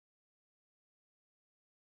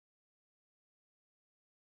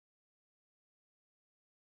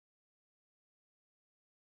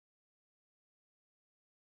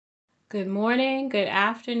Good morning, good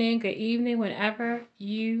afternoon, good evening, whenever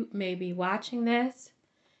you may be watching this.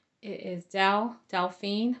 It is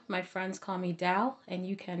Delphine. My friends call me Del, and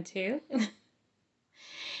you can too.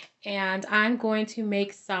 And I'm going to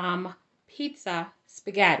make some pizza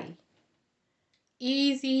spaghetti.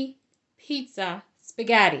 Easy pizza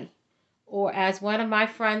spaghetti. Or as one of my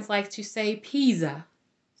friends likes to say, pizza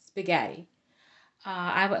spaghetti.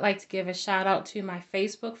 I would like to give a shout out to my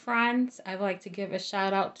Facebook friends. I would like to give a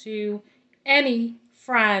shout out to any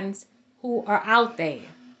friends who are out there.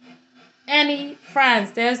 Any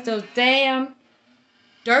friends. There's those damn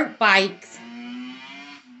dirt bikes.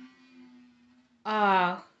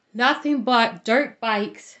 Uh, Nothing but dirt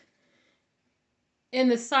bikes in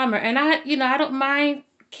the summer. And I don't mind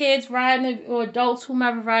kids riding it or adults,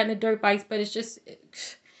 whomever riding the dirt bikes, but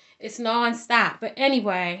it's nonstop. But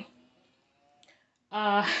anyway,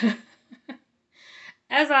 uh,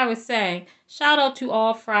 as I was saying, shout out to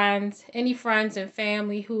all friends, any friends and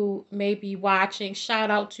family who may be watching. Shout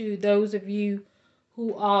out to those of you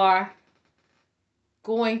who are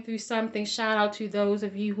going through something. Shout out to those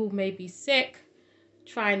of you who may be sick,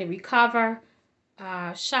 trying to recover.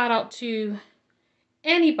 Shout out to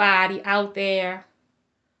anybody out there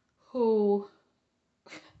who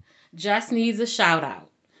just needs a shout out.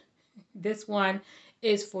 This one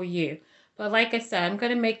is for you. But like I said, I'm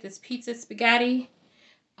going to make this pizza spaghetti.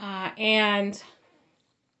 And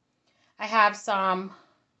I have some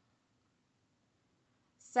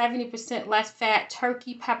 70% less fat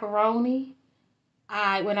turkey pepperoni.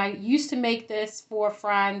 When I used to make this for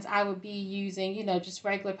friends, I would be using, just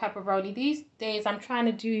regular pepperoni. These days, I'm trying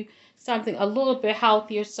to do something a little bit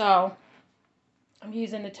healthier, so I'm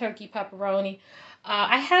using the turkey pepperoni.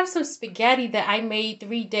 I have some spaghetti that I made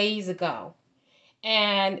 3 days ago,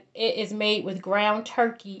 and it is made with ground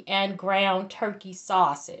turkey and ground turkey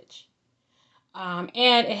sausage. And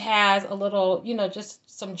it has a little, just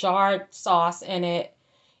some jarred sauce in it.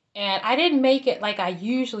 And I didn't make it like I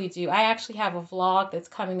usually do. I actually have a vlog that's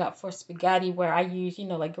coming up for spaghetti where I use,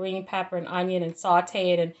 like green pepper and onion and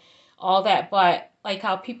saute it and all that. But like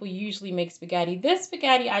how people usually make spaghetti. This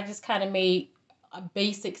spaghetti, I just kind of made a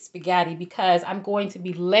basic spaghetti because I'm going to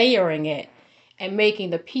be layering it and making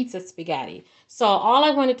the pizza spaghetti. So all I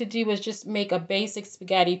wanted to do was just make a basic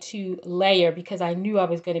spaghetti to layer because I knew I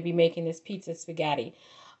was going to be making this pizza spaghetti.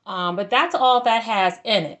 But that's all that has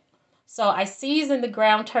in it. So I seasoned the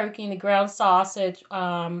ground turkey and the ground sausage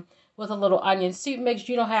with a little onion soup mix.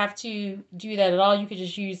 You don't have to do that at all. You could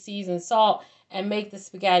just use seasoned salt and make the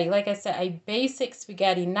spaghetti. Like I said, a basic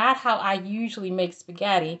spaghetti, not how I usually make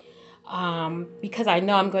spaghetti, because I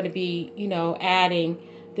know I'm going to be, adding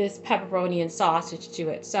this pepperoni and sausage to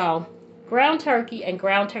it. So ground turkey and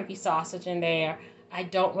ground turkey sausage in there. I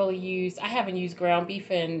haven't used ground beef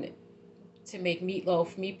to make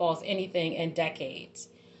meatloaf, meatballs, anything in decades.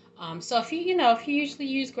 So if you usually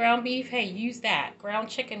use ground beef, hey, use that. Ground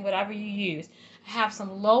chicken, whatever you use. I have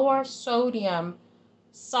some lower sodium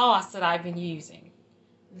sauce that I've been using.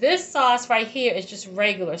 This sauce right here is just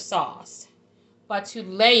regular sauce. But to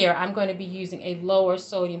layer, I'm going to be using a lower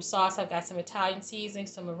sodium sauce. I've got some Italian seasoning,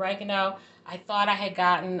 some oregano. I thought I had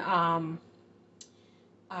gotten,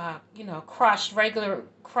 regular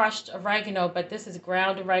crushed oregano, but this is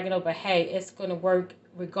ground oregano. But hey, it's going to work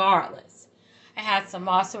regardless. I had some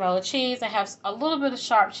mozzarella cheese. I have a little bit of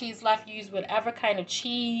sharp cheese left. Use whatever kind of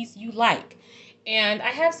cheese you like. And I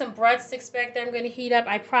have some breadsticks back there I'm going to heat up.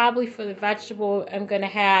 I probably, for the vegetable, I'm going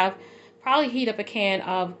to probably heat up a can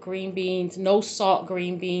of green beans, no salt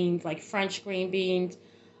green beans, like French green beans,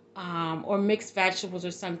 or mixed vegetables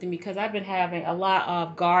or something, because I've been having a lot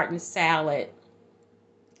of garden salad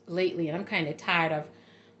lately, and I'm kind of tired of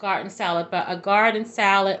garden salad. But a garden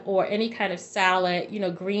salad or any kind of salad,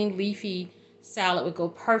 green leafy salad would go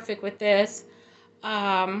perfect with this.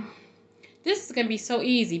 This is going to be so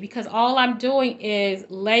easy because all I'm doing is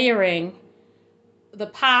layering the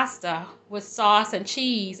pasta with sauce and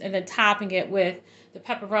cheese and then topping it with the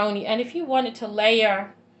pepperoni. And if you wanted to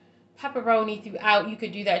layer pepperoni throughout, you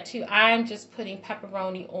could do that too. I'm just putting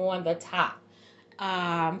pepperoni on the top.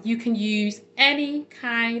 You can use any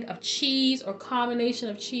kind of cheese or combination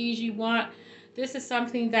of cheese you want. This is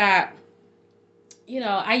something that,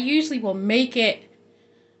 I usually will make it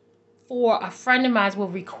for a friend of mine will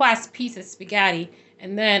request piece of spaghetti,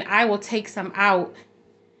 and then I will take some out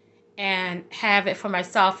and have it for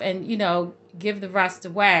myself and, give the rest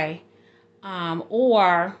away.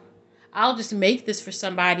 Or I'll just make this for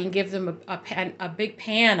somebody and give them a big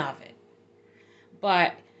pan of it.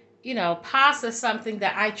 But, pasta is something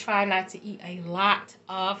that I try not to eat a lot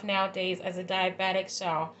of nowadays as a diabetic.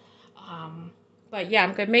 So, but yeah,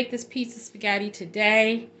 I'm going to make this pizza spaghetti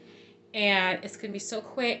today. and it's going to be so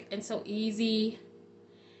quick and so easy.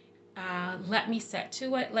 Let me set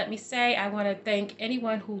to it. Let me say I want to thank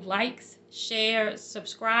anyone who likes, shares,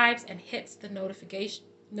 subscribes, and hits the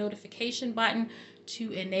notification button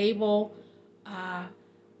to enable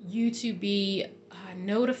you to be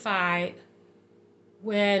notified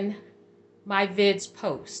when my vids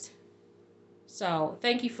post. So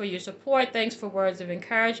thank you for your support. Thanks for words of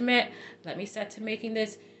encouragement. Let me set to making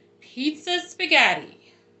this pizza spaghetti.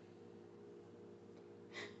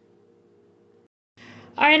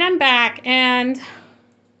 All right, I'm back and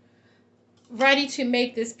ready to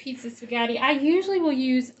make this pizza spaghetti. I usually will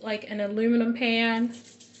use like an aluminum pan.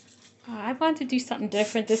 I want to do something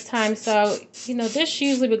different this time. So, you know, this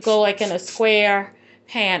usually would go like in a square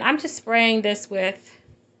pan. I'm just spraying this with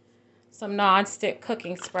some non-stick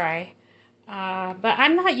cooking spray. But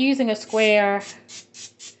I'm not using a square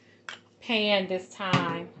pan this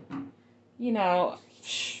time. You know,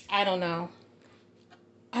 I don't know.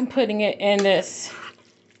 I'm putting it in this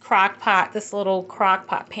crock pot, this little crock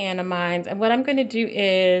pot pan of mine. And what I'm going to do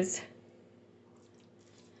is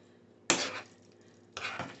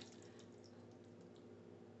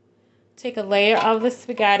take a layer of the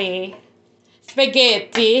spaghetti.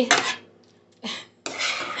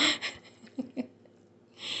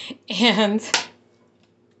 And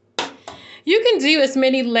you can do as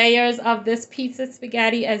many layers of this pizza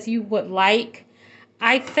spaghetti as you would like.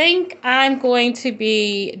 I think I'm going to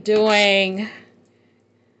be doing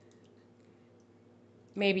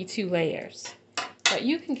maybe 2 layers. But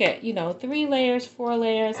you can get, you know, 3 layers, 4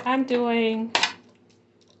 layers. I'm doing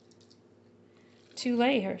 2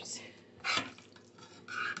 layers.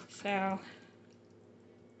 So, a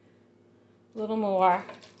little more.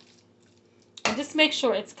 And just make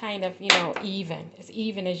sure it's kind of, you know, as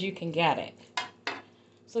even as you can get it.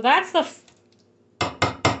 So that's the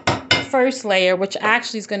first layer, which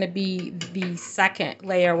actually is going to be the second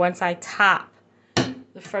layer once I top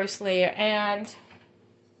the first layer. And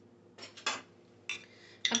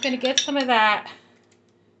I'm going to get some of that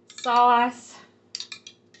sauce.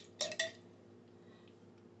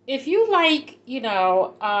 If you like, you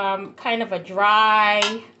know, kind of a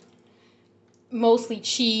dry, mostly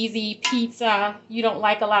cheesy pizza, you don't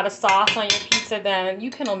like a lot of sauce on your pizza, then you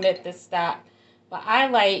can omit this step. But I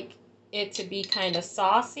like it to be kind of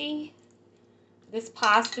saucy, this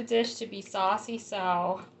pasta dish to be saucy,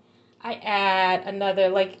 so I add another,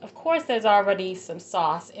 like, of course there's already some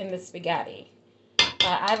sauce in the spaghetti, but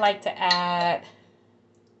I like to add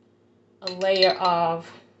a layer of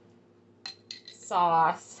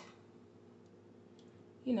sauce,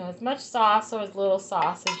 you know, as much sauce or as little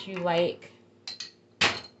sauce as you like.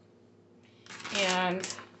 And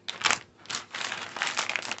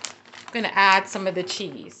I'm going to add some of the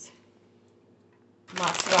cheese,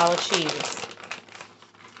 mozzarella cheese.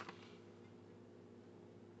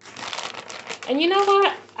 And you know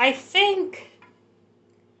what? I think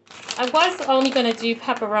I was only going to do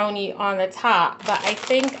pepperoni on the top, but I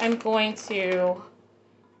think I'm going to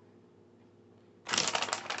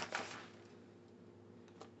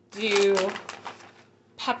do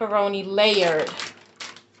pepperoni layered.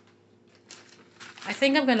 I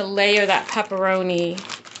think I'm going to layer that pepperoni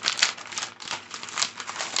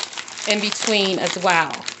in between as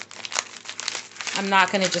well. I'm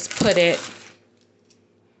not going to just put it,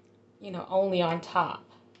 you know, only on top.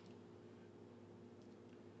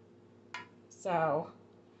 So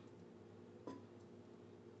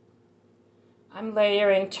I'm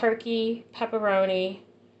layering turkey pepperoni.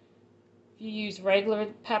 If you use regular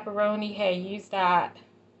pepperoni, hey, use that.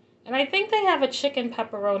 And I think they have a chicken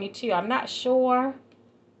pepperoni too. I'm not sure,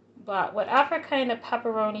 but whatever kind of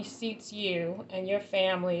pepperoni suits you and your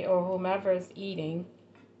family or whomever is eating,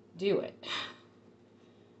 do it.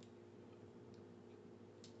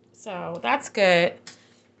 So that's good.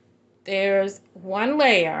 There's 1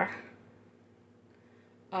 layer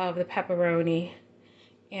of the pepperoni,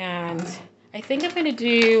 and I think I'm going to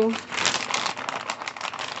do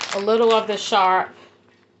a little of the sharp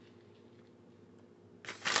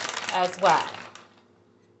as well.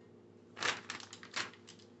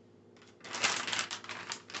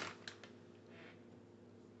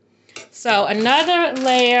 So another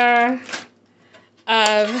layer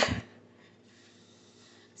of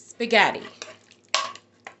spaghetti.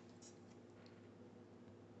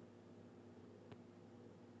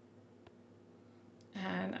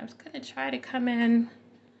 And I'm just going to try to come in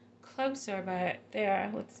closer, but there,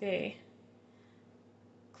 let's see.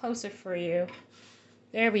 Closer for you.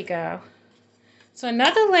 There we go. So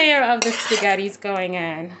another layer of the spaghetti is going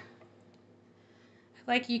in. I'd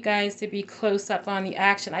like you guys to be close up on the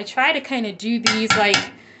action. I try to kind of do these like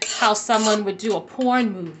how someone would do a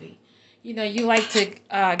porn movie. you know, you like to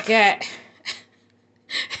get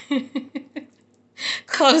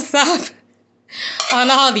close up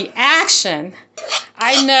on all the action.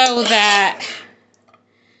 I know that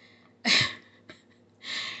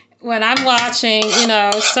when I'm watching, you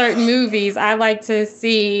know, certain movies, I like to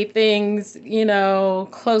see things, you know,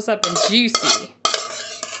 close up and juicy.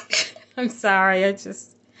 I'm sorry,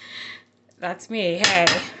 that's me. Hey.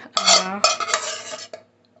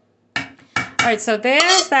 All right, so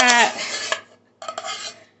there's that.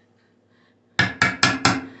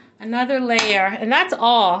 Another layer, and that's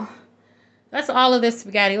all. That's all of this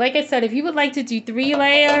spaghetti. Like I said, if you would like to do 3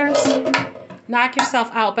 layers, knock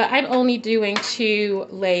yourself out, but I'm only doing 2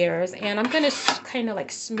 layers, and I'm going to kind of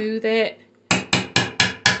like smooth it. And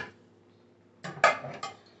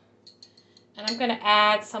I'm going to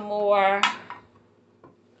add some more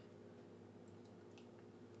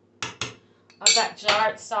of that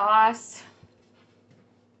jarred sauce.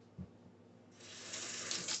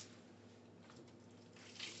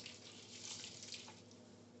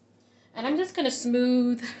 And I'm just going to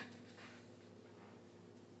smooth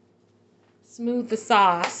the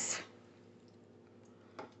sauce.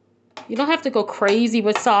 You don't have to go crazy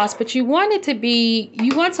with sauce, but you want it to be,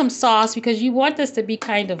 you want some sauce because you want this to be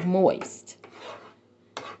kind of moist.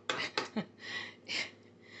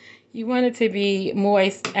 You want it to be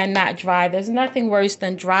moist and not dry. There's nothing worse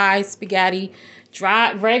than dry spaghetti.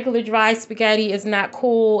 Regular dry spaghetti is not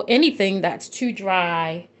cool. Anything that's too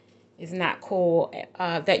dry is not cool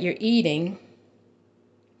that you're eating.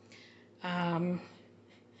 I'm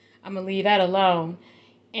going to leave that alone.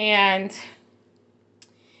 And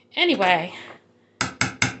anyway,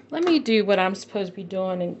 let me do what I'm supposed to be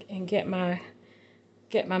doing and get my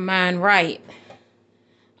mind right.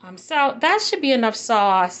 So that should be enough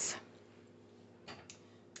sauce.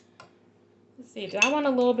 Let's see, do I want a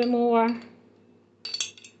little bit more?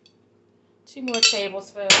 2 more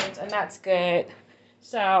tablespoons, and that's good.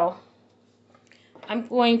 So I'm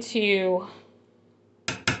going to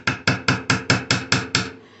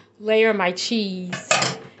layer my cheese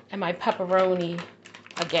and my pepperoni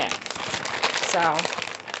again. So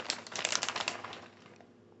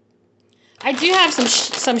I do have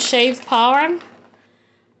some shaved parm,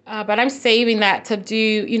 but I'm saving that to do,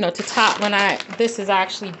 you know, to top when this is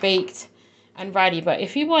actually baked and ready. But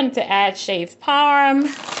if you wanted to add shaved parm,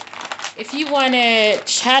 if you wanted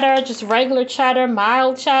cheddar, just regular cheddar,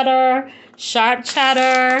 mild cheddar, sharp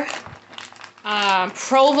cheddar,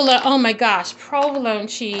 provolone, oh my gosh, provolone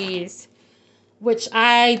cheese, which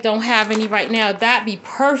I don't have any right now, that'd be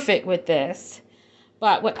perfect with this.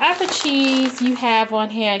 But whatever cheese you have on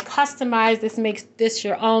hand, customize this, makes this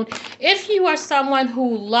your own. If you are someone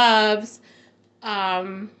who loves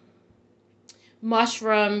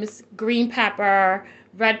mushrooms, green pepper,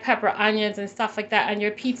 red pepper, onions, and stuff like that on your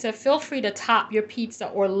pizza, feel free to top your pizza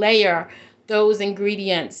or layer those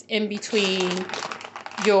ingredients in between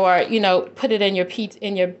your, you know, put it in your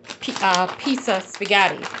pizza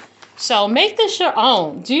spaghetti. So make this your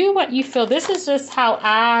own. Do what you feel. This is just how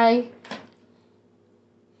I,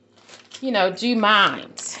 you know, do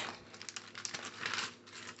mine.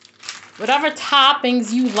 Whatever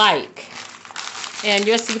toppings you like and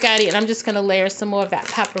your spaghetti, and I'm just going to layer some more of that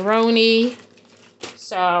pepperoni.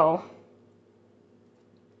 So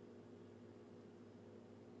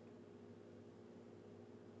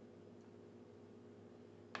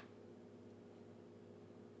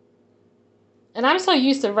and I'm so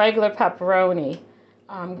used to regular pepperoni.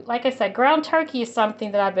 Like I said, ground turkey is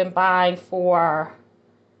something that I've been buying for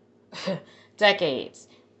decades.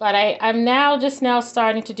 But I'm just now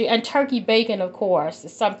starting to do, and turkey bacon, of course,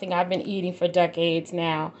 is something I've been eating for decades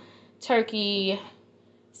now. Turkey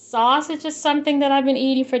sausage is something that I've been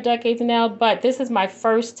eating for decades now, but this is my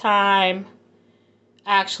first time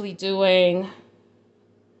actually doing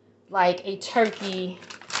like a turkey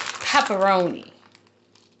pepperoni.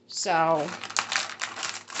 So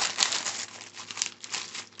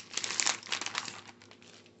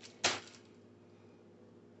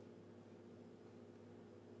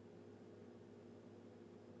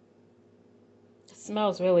it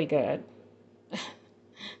smells really good.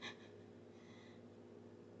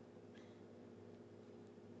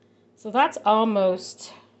 So that's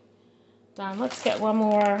almost done. Let's get one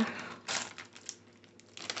more.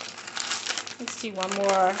 Let's do one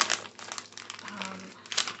more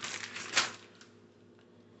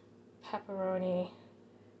pepperoni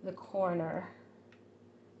in the corner.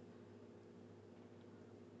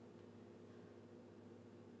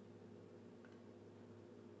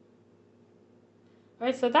 All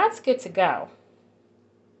right, so that's good to go.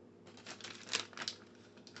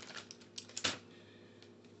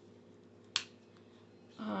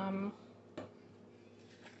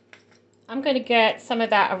 going to get some of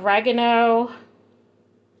that oregano.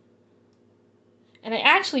 And I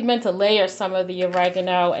actually meant to layer some of the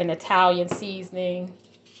oregano and Italian seasoning.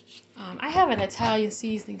 I have an Italian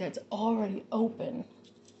seasoning that's already open.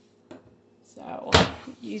 So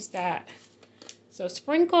use that. So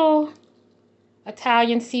sprinkle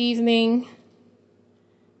Italian seasoning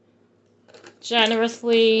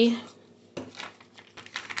generously.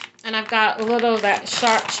 And I've got a little of that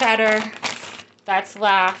sharp cheddar that's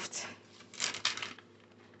left.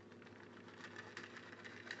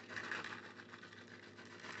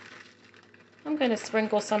 I'm going to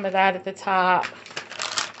sprinkle some of that at the top.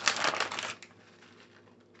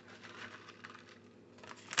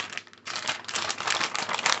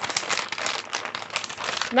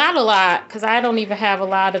 Not a lot, because I don't even have a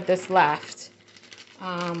lot of this left.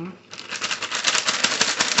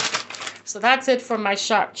 So that's it for my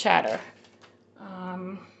sharp cheddar.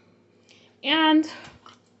 And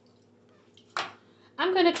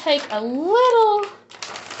I'm going to take a little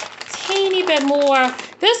teeny bit more.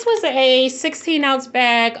 This was a 16-ounce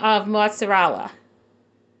bag of mozzarella.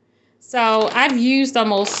 So I've used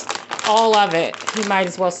almost all of it, you might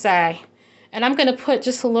as well say. And I'm going to put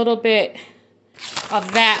just a little bit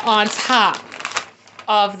of that on top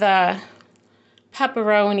of the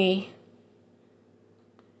pepperoni.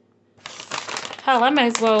 Hell, I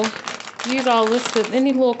might as well use all this.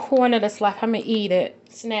 Any little corner that's left, I'm going to eat it,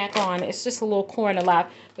 snack on it. It's just a little corner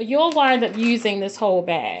left. But you'll wind up using this whole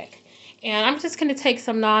bag. And I'm just going to take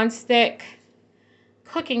some non-stick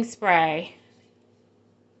cooking spray.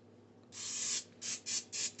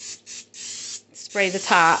 Spray the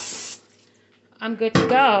top. I'm good to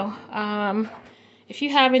go. If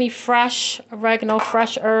you have any fresh oregano,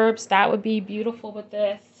 fresh herbs, that would be beautiful with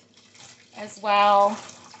this as well.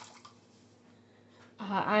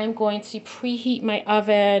 I'm going to preheat my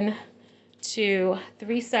oven to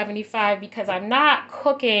 375 because I'm not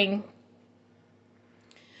cooking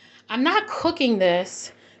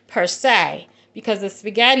this per se because the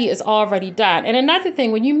spaghetti is already done. And another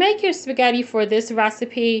thing, when you make your spaghetti for this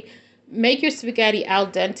recipe, make your spaghetti al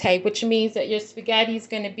dente, which means that your spaghetti is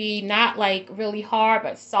going to be not like really hard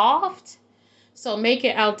but soft. So make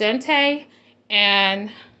it al dente.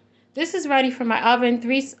 And this is ready for my oven,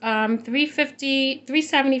 350,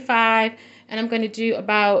 375, and I'm going to do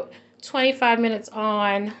about 25 minutes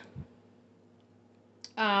on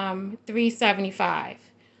 375.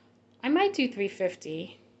 I might do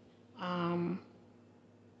 350.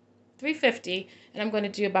 350, and I'm going to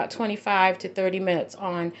do about 25 to 30 minutes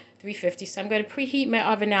on 350. So I'm going to preheat my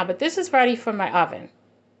oven now, but this is ready for my oven.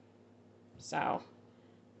 So,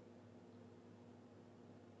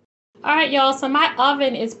 all right, y'all. So my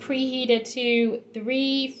oven is preheated to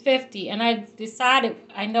 350, and I've decided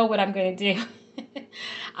I know what I'm going to do.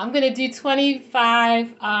 I'm going to do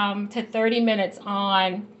 25 to 30 minutes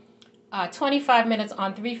on 25 minutes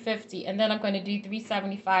on 350, and then I'm going to do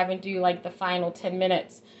 375 and do like the final 10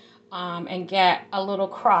 minutes and get a little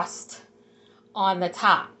crust on the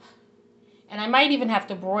top. And I might even have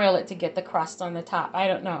to broil it to get the crust on the top. I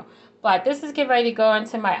don't know. But this is getting ready to go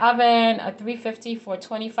into my oven at 350 for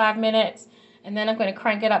 25 minutes. And then I'm going to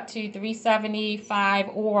crank it up to 375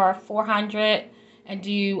 or 400 and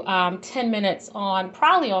do 10 minutes on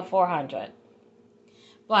probably on 400.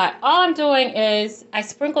 But all I'm doing is I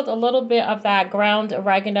sprinkled a little bit of that ground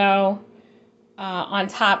oregano on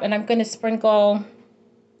top. And I'm going to sprinkle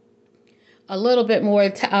a little bit more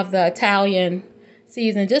of the Italian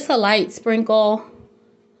season, just a light sprinkle.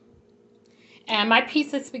 And my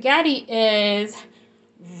piece of spaghetti is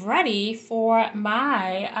ready for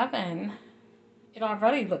my oven. It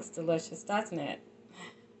already looks delicious, doesn't it?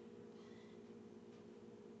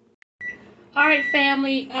 All right,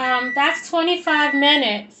 family, that's 25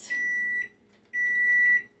 minutes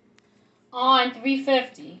on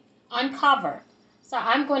 350, uncovered. So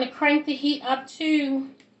I'm going to crank the heat up to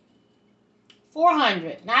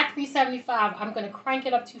 400, not 375. I'm going to crank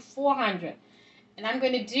it up to 400. And I'm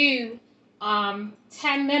going to do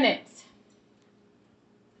 10 minutes,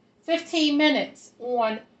 15 minutes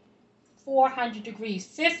on 400 degrees.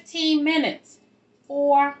 15 minutes,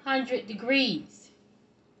 400 degrees.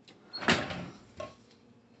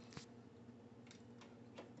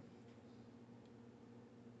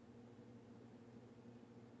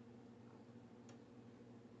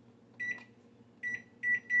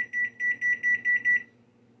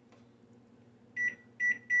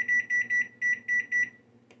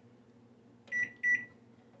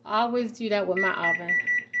 I always do that with my oven.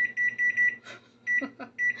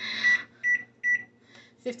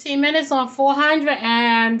 15 minutes on 400,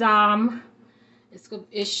 and it's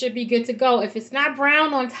it should be good to go. If it's not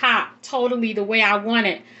brown on top totally the way I want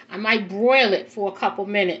it, I might broil it for a couple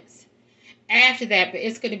minutes after that, but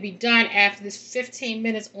it's going to be done after this 15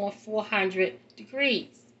 minutes on 400 degrees.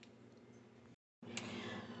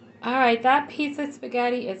 All right, that pizza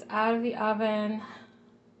spaghetti is out of the oven.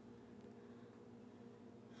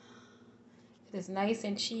 It is nice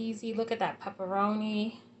and cheesy. Look at that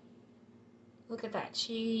pepperoni. Look at that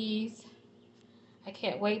cheese. I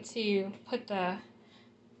can't wait to put the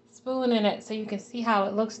spoon in it so you can see how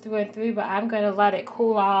it looks through and through, but I'm going to let it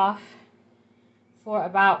cool off for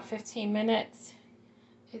about 15 minutes.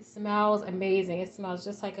 It smells amazing. It smells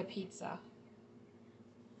just like a pizza.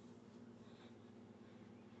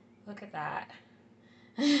 Look at that.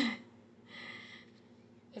 It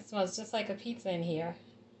smells just like a pizza in here.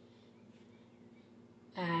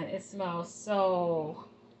 And it smells so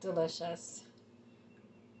delicious.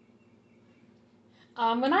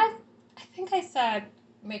 I think I said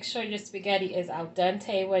make sure your spaghetti is al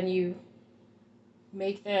dente when you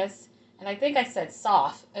make this. And I think I said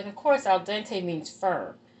soft. And of course al dente means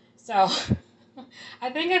firm. So I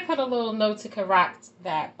think I put a little note to correct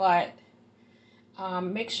that. But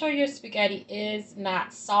make sure your spaghetti is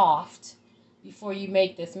not soft before you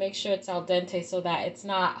make this. Make sure it's al dente so that it's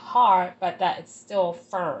not hard, but that it's still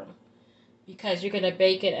firm. Because you're going to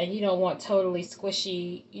bake it and you don't want totally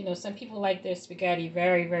squishy. You know, some people like their spaghetti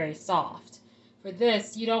very, very soft. For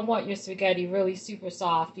this, you don't want your spaghetti really super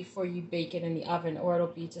soft before you bake it in the oven, or it'll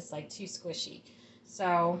be just like too squishy.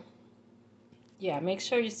 So, yeah, make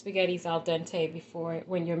sure your spaghetti's al dente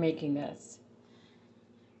when you're making this.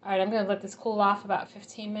 All right, I'm going to let this cool off about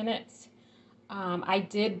 15 minutes. I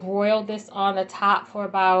did broil this on the top for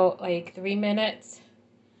about like 3 minutes.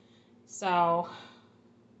 So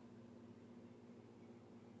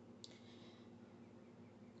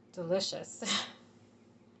delicious.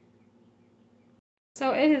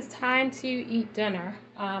 So it is time to eat dinner.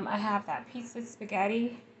 I have that pizza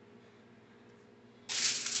spaghetti.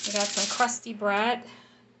 I got some crusty bread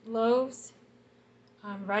loaves.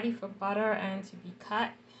 Ready for butter and to be cut.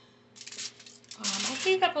 I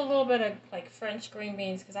heat up a little bit of like French green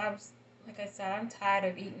beans because like I said, I'm tired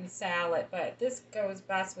of eating salad, but this goes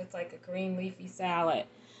best with like a green leafy salad.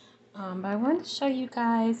 But I wanted to show you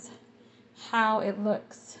guys how it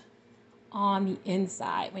looks on the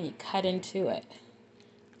inside when you cut into it.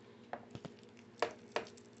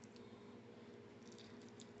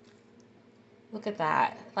 Look at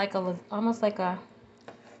that, like almost like a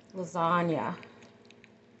lasagna.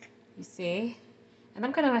 You see? And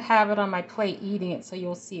I'm gonna have it on my plate eating it so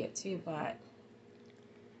you'll see it too, but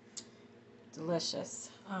delicious.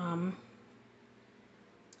 Time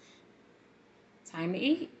to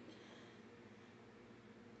eat.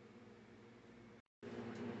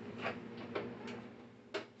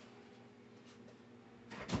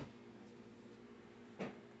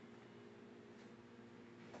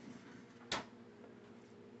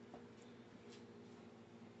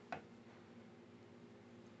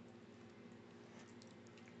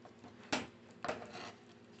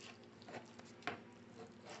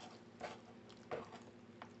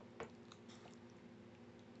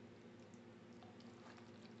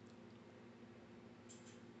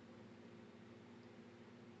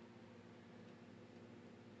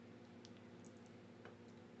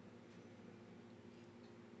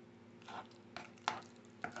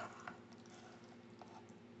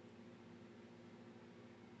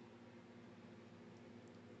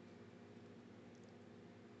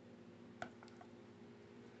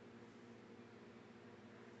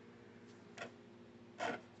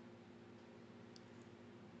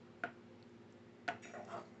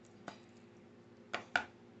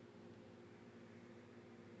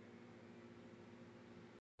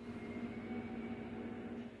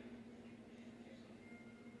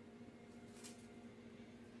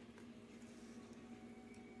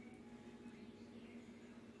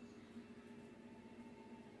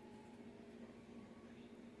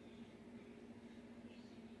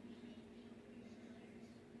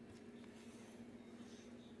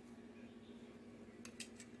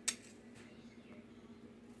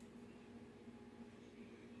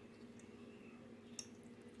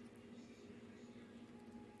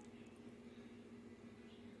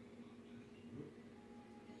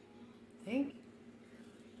 Thank you.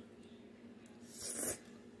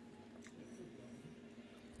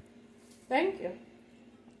 Thank you.